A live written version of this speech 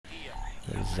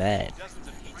is that?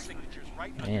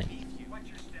 Man.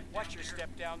 Watch your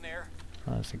step down there.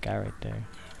 Oh, there's a guy right there.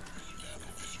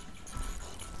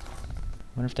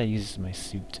 I wonder if that uses my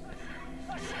suit.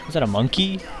 Is that a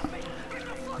monkey?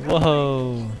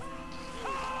 Whoa!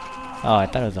 Oh, I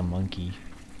thought it was a monkey.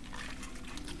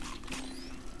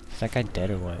 Is that guy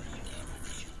dead or what?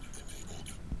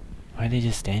 Why are they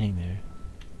just standing there?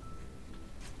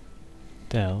 What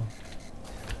the hell?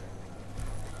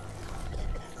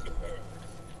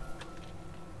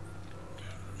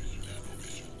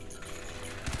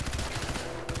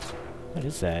 What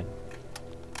is that?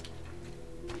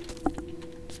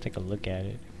 Let's take a look at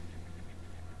it.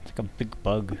 It's like a big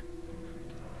bug.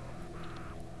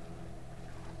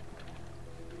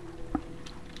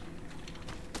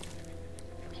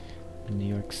 New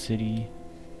York City.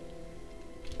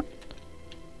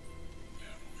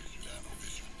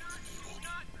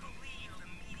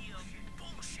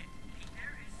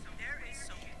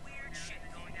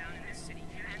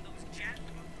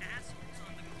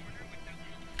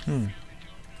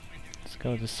 Let's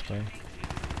go this way.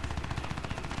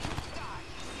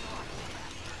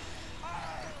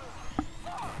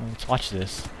 Let's watch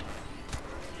this.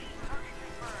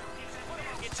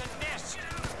 It's a nest.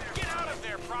 Get out of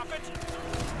there, Prophet.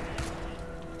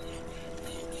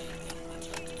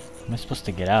 How am I supposed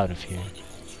to get out of here?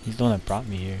 He's the one that brought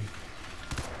me here.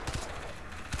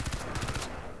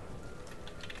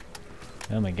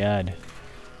 Oh my god.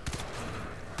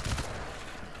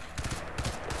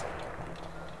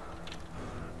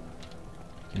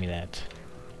 Give me that.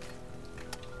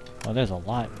 Oh, there's a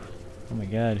lot. Oh my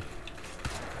god.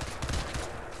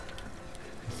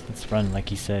 Let's run like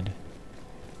he said.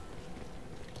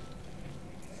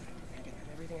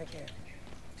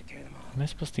 How am I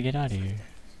supposed to get out of here?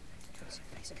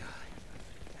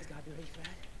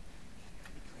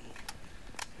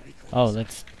 Oh,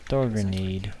 let's throw a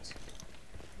grenade.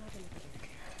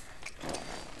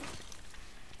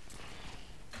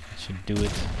 Should do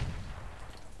it.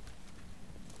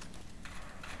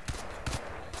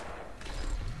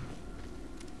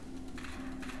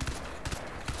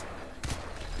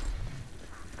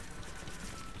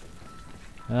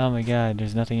 Oh my god,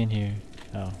 there's nothing in here.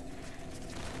 Oh.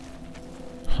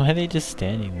 Why are they just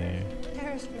standing there?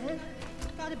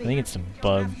 I think it's a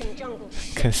bug.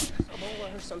 Because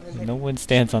no one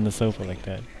stands on the sofa like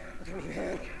that.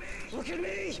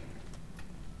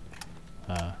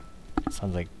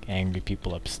 Sounds like angry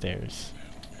people upstairs.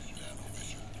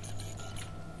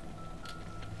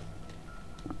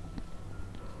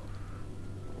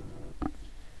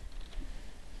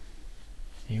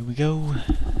 Here we go.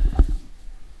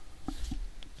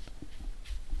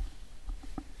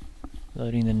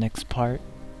 Loading the next part.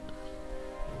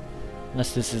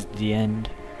 Unless this is the end.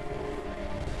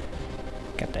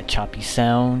 Got that choppy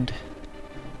sound.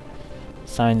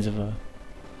 Signs of a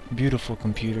beautiful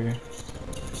computer.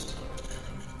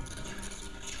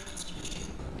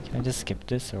 Can I just skip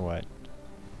this or what?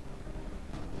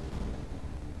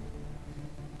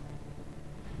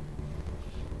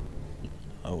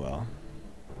 Oh well.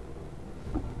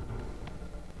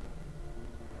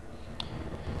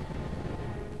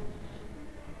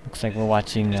 Looks like we're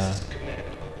watching a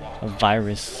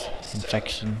virus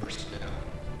infection.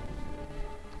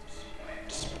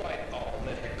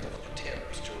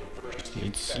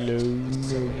 It's slow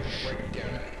motion.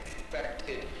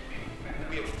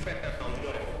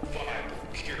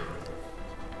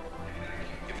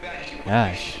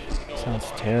 Gosh,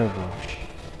 sounds terrible.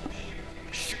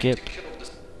 Skip.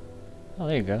 Oh,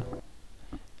 there you go.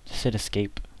 Just hit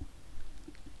escape.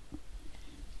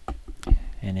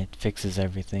 And it fixes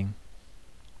everything.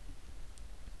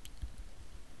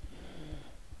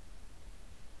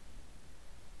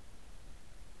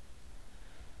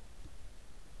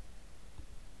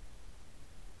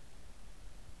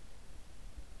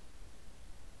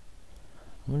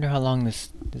 I wonder how long this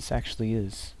actually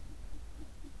is.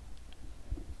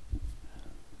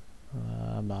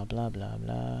 Blah blah blah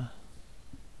blah.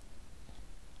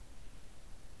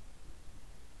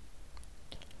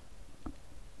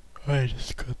 I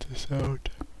just cut this out.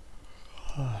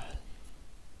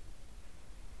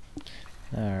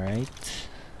 Alright.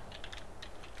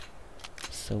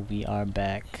 So we are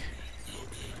back.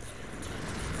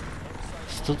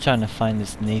 Still trying to find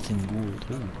this Nathan Gould.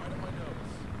 Ooh.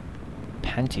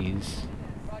 Panties.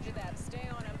 Roger that. Stay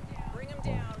on him. Bring him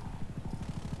down.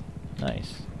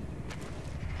 Nice.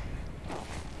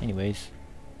 Anyways.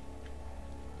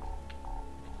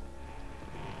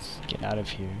 Let's get out of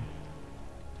here.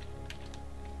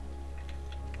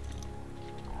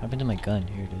 What happened to my gun?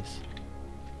 Here it is.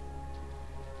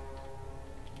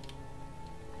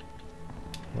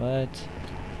 What?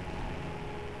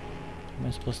 What am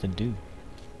I supposed to do?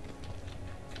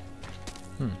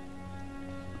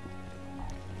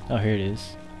 Oh, here it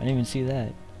is. I didn't even see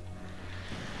that.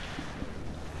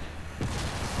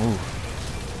 Ooh.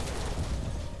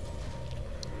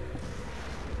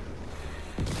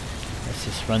 Let's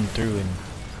just run through and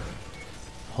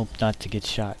hope not to get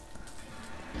shot.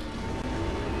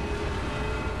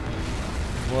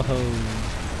 Whoa.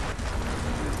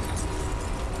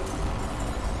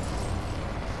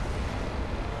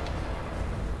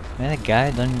 Man, that guy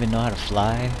don't even know how to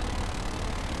fly.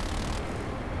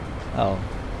 Oh.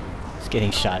 It's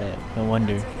getting shot at. No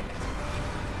wonder.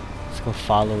 Let's go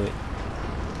follow it.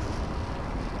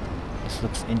 This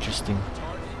looks interesting.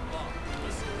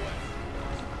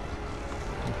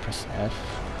 Press F.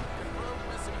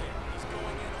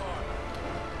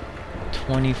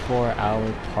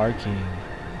 24-hour parking.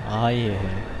 Oh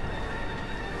yeah.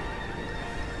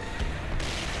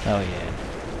 Oh yeah.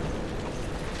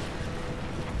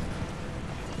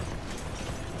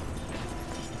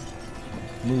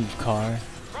 Move, car.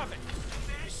 Prophet,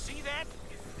 you see that?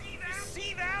 You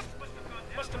see that?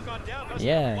 Must have gone down less than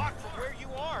a Yeah. block from where you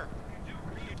are.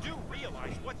 You do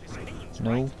realize what this means,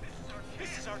 No. right?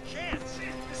 This is our chance.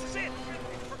 This is it.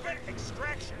 Forget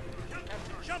extraction. Have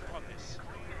to jump on this.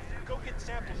 Go get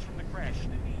samples from the crash.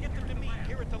 Get them to me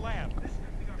here at the lab.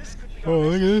 This could be our Oh,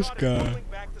 look at best this shot guy. rolling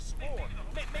back the spore.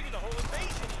 Maybe the whole invasion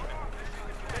even.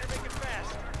 But you better make it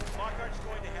fast. Lockhart's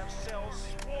going to have cells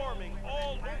swarming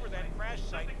all over that crash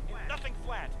site in nothing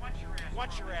flat.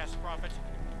 Watch your ass, Prophet.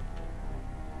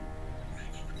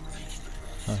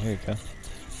 Oh, here we go.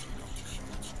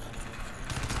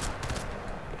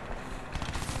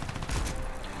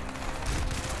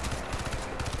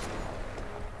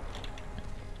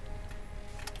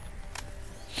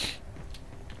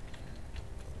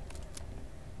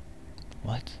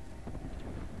 What?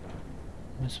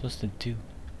 What am I supposed to do?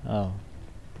 Oh.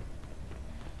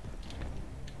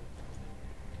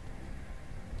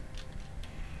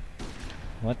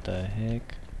 What the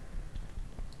heck?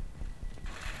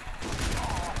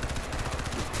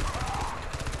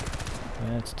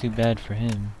 That's too bad for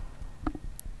him.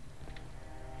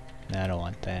 Nah, I don't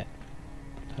want that.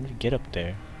 How did he get up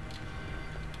there?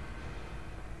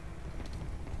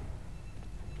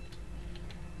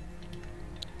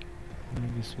 I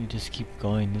guess we just keep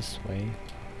going this way.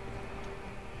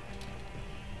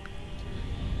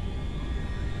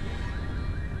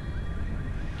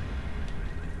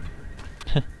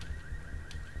 There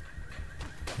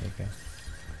you go.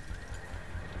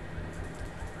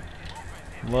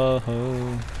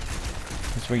 Whoa!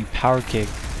 That's where you power kick.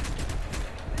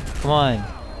 Come on!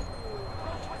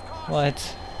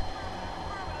 What?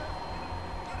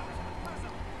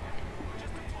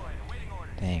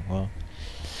 Dang, well.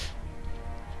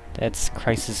 That's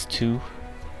Crysis 2.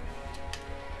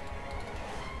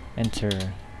 Enter.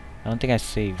 I don't think I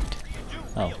saved.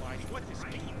 Oh. What this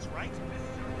means, right?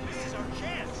 This is our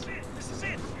chance. This is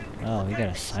it. Oh, we got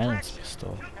a silence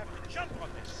pistol. Have to jump on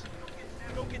this.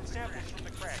 Go get samples from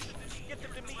the crash. Get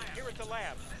them to me here at the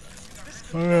lab. This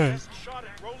could be the best shot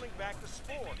at rolling back the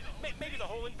spore. Maybe the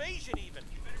whole invasion even.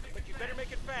 But you better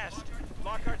make it fast.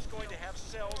 Lockhart's going to have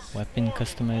cells. Weapon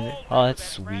customizer. Oh, that's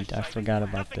sweet. I forgot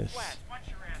about this.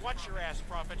 Watch your ass,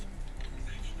 Prophet.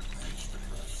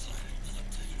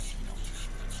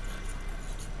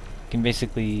 You can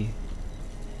basically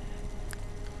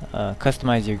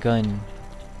customize your gun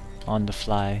on the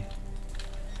fly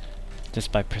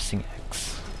just by pressing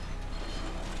X.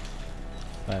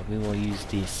 But we will use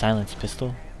the silence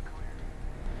pistol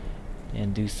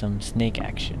and do some snake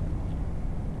action.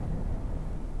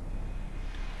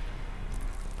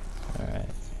 Alright.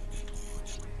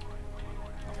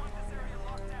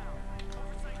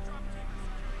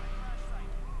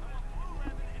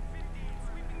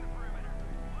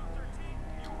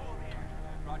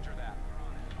 Roger that.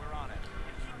 We're on it.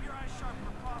 And keep your eyes sharp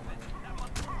for Prophet. That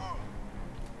must be...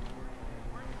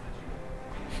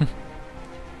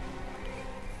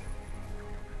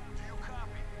 Do you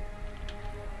copy?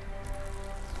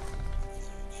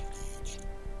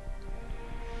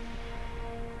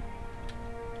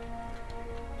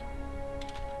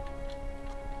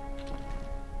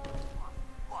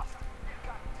 Lost.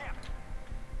 God damn it.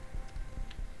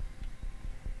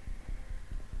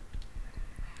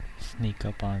 Sneak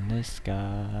up on this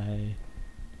guy.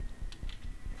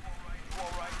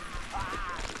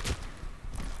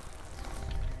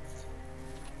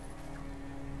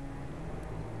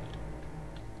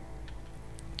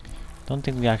 Don't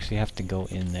think we actually have to go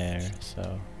in there,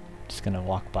 so just gonna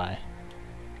walk by.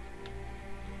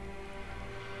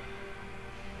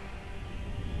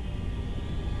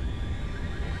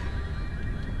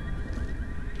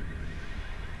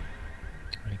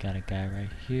 got a guy right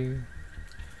here.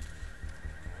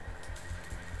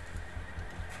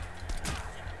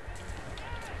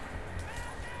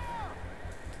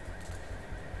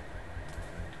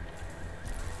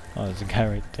 Oh, there's a guy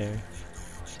right there.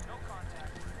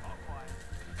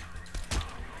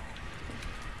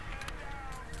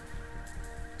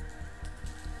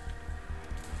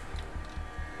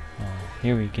 Oh,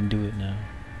 here we can do it now.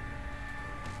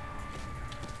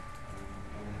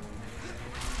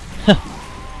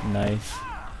 Nice.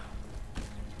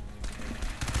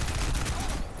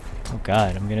 Oh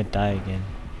god, I'm gonna die again.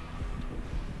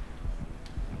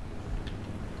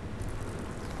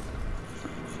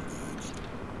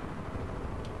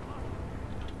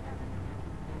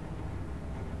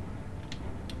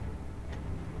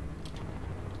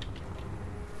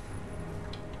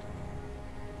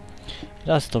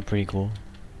 That's still pretty cool.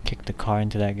 Kick the car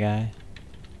into that guy.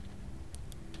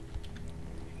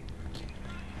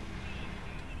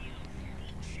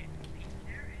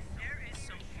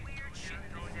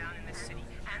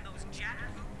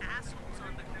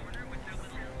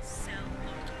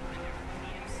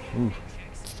 Ooh,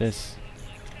 what's this?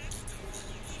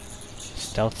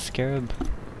 Stealth scarab?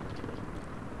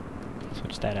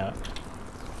 Switch that out.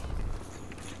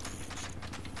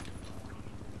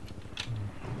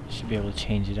 Should be able to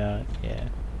change it out, yeah.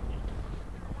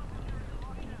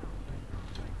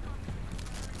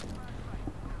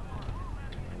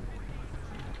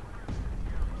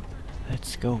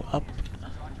 Let's go up.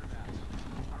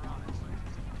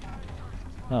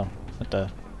 Oh, what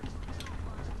the?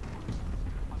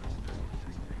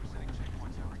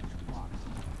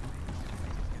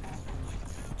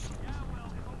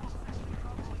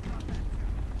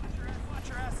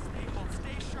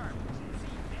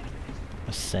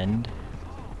 Ascend,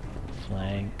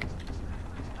 flank,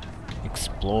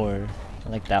 explore. I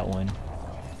like that one.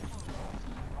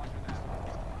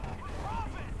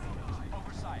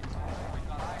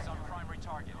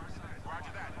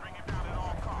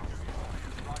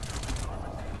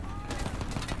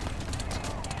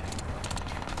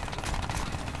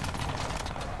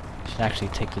 Should actually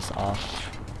take this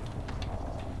off.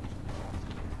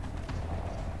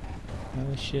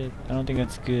 Oh shit! I don't think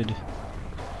that's good.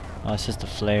 Oh, it's just a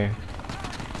flare.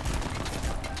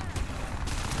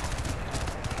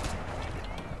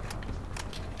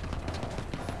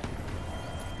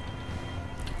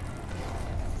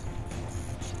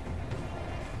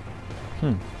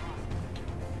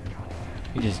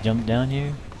 You just jumped down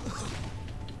here?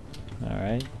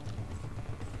 Alright.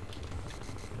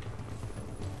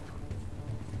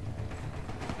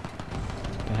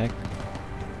 What the heck?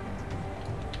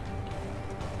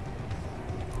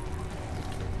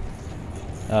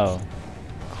 Oh,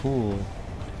 cool.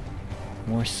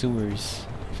 More sewers.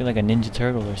 I feel like a Ninja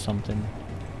Turtle or something.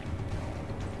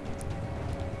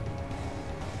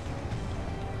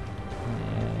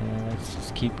 Yeah, let's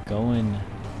just keep going.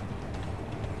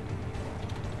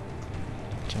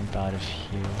 Jump out of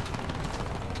here.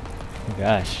 Oh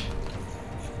gosh.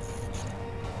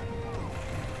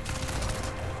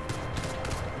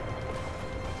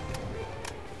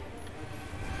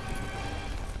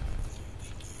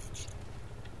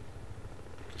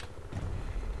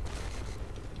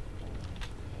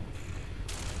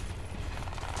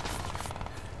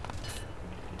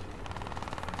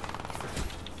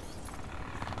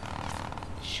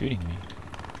 Shooting me.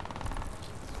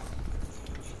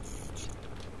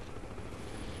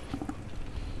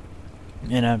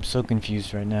 And I'm so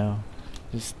confused right now.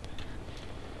 Just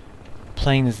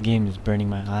playing this game is burning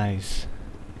my eyes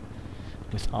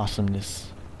with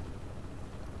awesomeness.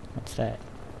 What's that?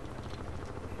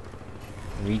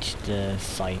 Reach the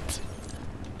site.